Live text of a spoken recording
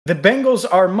The Bengals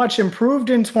are much improved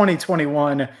in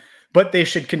 2021, but they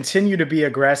should continue to be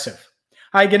aggressive.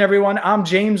 Hi again, everyone. I'm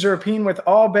James Rapien with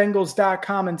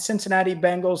allbengals.com and Cincinnati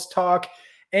Bengals Talk.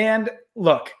 And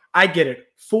look, I get it.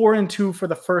 4-2 for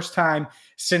the first time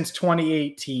since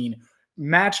 2018.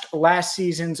 Matched last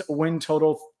season's win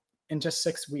total in just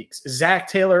 6 weeks. Zach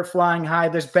Taylor flying high.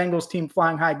 This Bengals team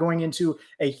flying high going into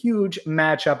a huge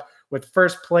matchup with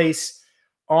first place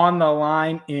on the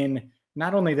line in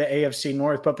not only the AFC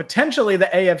North, but potentially the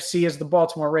AFC, as the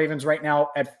Baltimore Ravens right now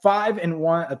at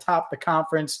 5-1 atop the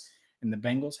conference. And the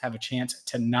Bengals have a chance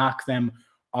to knock them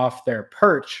off their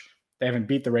perch. They haven't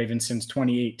beat the Ravens since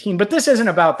 2018. But this isn't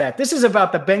about that. This is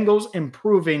about the Bengals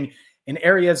improving in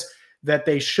areas that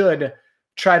they should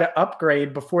try to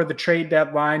upgrade before the trade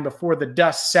deadline, before the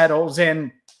dust settles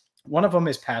in. One of them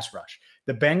is pass rush.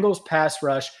 The Bengals pass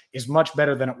rush is much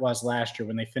better than it was last year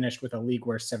when they finished with a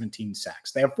league-worst 17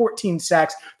 sacks. They have 14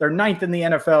 sacks. They're 9th in the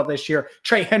NFL this year.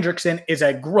 Trey Hendrickson is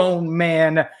a grown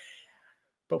man.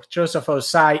 But with Joseph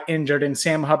Osai injured and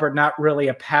Sam Hubbard not really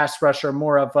a pass rusher,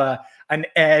 more of an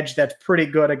edge that's pretty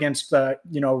good against the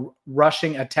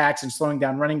rushing attacks and slowing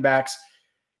down running backs,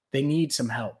 they need some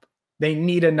help. They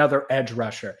need another edge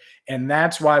rusher. And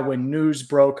that's why when news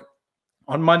broke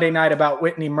on Monday night about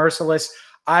Whitney Mercilus,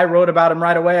 I wrote about him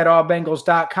right away at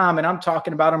allbengals.com, and I'm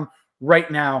talking about him right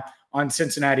now on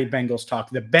Cincinnati Bengals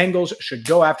Talk. The Bengals should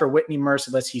go after Whitney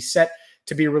Mercilus. He's set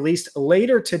to be released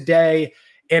later today,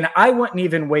 and I wouldn't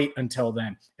even wait until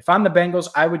then. If I'm the Bengals,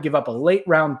 I would give up a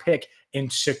late-round pick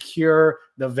and secure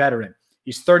the veteran.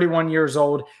 He's 31 years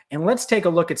old, and let's take a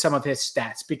look at some of his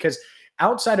stats, because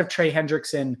outside of Trey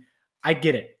Hendrickson, I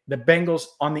get it. The Bengals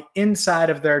on the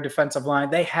inside of their defensive line,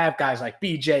 they have guys like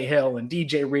B.J. Hill and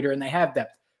DJ Reader, and they have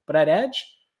depth. But at edge,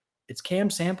 it's Cam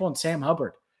Sample and Sam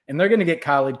Hubbard. And they're going to get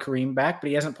Khalid Kareem back, but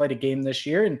he hasn't played a game this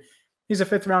year. And he's a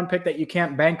 5th-round pick that you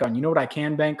can't bank on. You know what I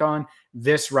can bank on?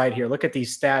 This right here. Look at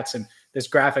these stats and this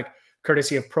graphic,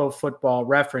 courtesy of Pro Football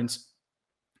Reference.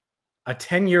 A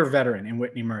 10-year veteran in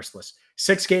Whitney Mercilus.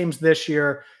 6 games this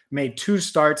year, made 2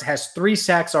 starts, has 3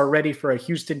 sacks already for a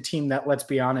Houston team that, let's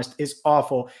be honest, is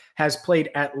awful, has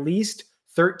played at least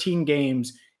 13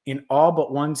 games in all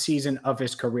but 1 season of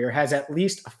his career, has at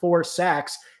least 4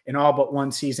 sacks in all but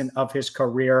 1 season of his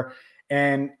career.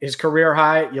 And his career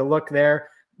high, you look there,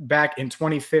 back in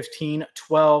 2015,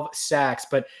 12 sacks.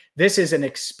 But this is an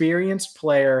experienced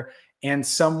player and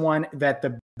someone that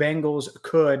the Bengals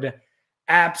could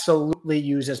absolutely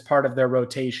use as part of their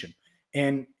rotation.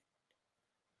 And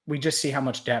we just see how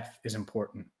much depth is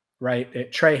important, right?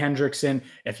 Trey Hendrickson,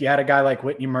 if you had a guy like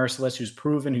Whitney Mercilus, who's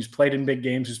proven, who's played in big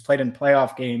games, who's played in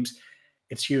playoff games,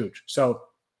 it's huge. So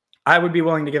I would be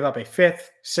willing to give up a 5th,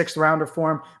 6th rounder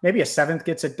for him. Maybe a 7th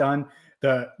gets it done.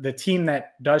 The team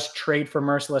that does trade for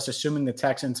Mercilus, assuming the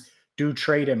Texans do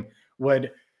trade him,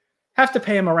 would have to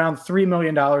pay him around $3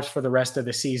 million for the rest of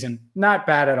the season. Not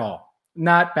bad at all.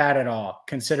 Not bad at all,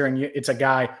 considering it's a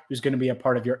guy who's going to be a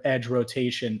part of your edge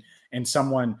rotation and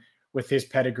someone with his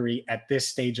pedigree at this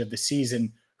stage of the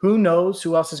season. Who knows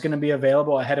who else is going to be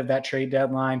available ahead of that trade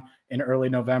deadline in early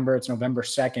November? It's November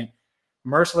 2nd.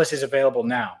 Mercilus is available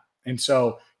now. And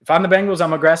so if I'm the Bengals,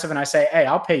 I'm aggressive and I say, hey,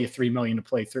 I'll pay you $3 million to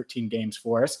play 13 games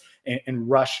for us and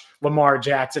rush Lamar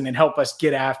Jackson and help us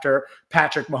get after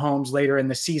Patrick Mahomes later in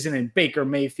the season and Baker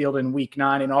Mayfield in week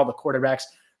 9 and all the quarterbacks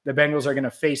the Bengals are going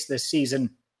to face this season.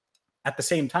 At the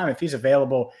same time, if he's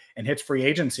available and hits free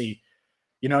agency,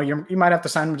 you might have to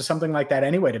sign him to something like that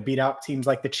anyway to beat out teams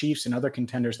like the Chiefs and other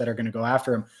contenders that are going to go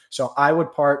after him. So I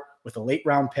would part with a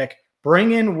late-round pick,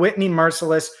 bring in Whitney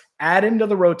Mercilus, add into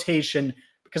the rotation,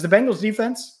 because the Bengals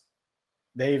defense,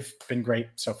 they've been great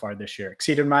so far this year.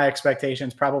 Exceeded my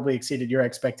expectations, probably exceeded your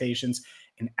expectations.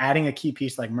 And adding a key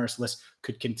piece like Mercilus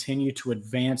could continue to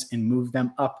advance and move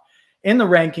them up in the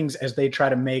rankings as they try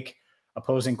to make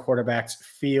opposing quarterbacks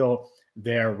feel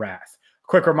their wrath.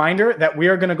 Quick reminder that we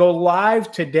are going to go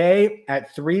live today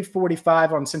at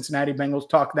 3:45 on Cincinnati Bengals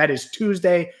Talk. That is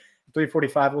Tuesday,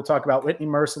 3:45. We'll talk about Whitney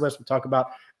Mercilus. We'll talk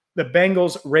about the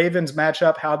Bengals-Ravens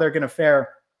matchup, how they're going to fare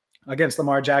against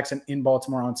Lamar Jackson in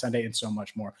Baltimore on Sunday, and so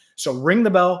much more. So ring the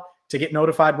bell to get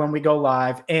notified when we go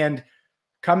live, and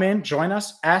come in, join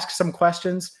us, ask some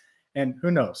questions, and who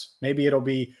knows, maybe it'll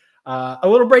be a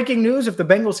little breaking news if the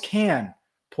Bengals can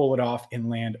pull it off and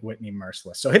land Whitney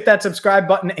Mercilus. So hit that subscribe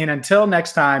button. And until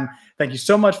next time, thank you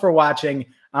so much for watching.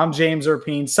 I'm James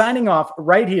Rapien signing off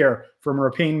right here from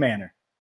Rapien Manor.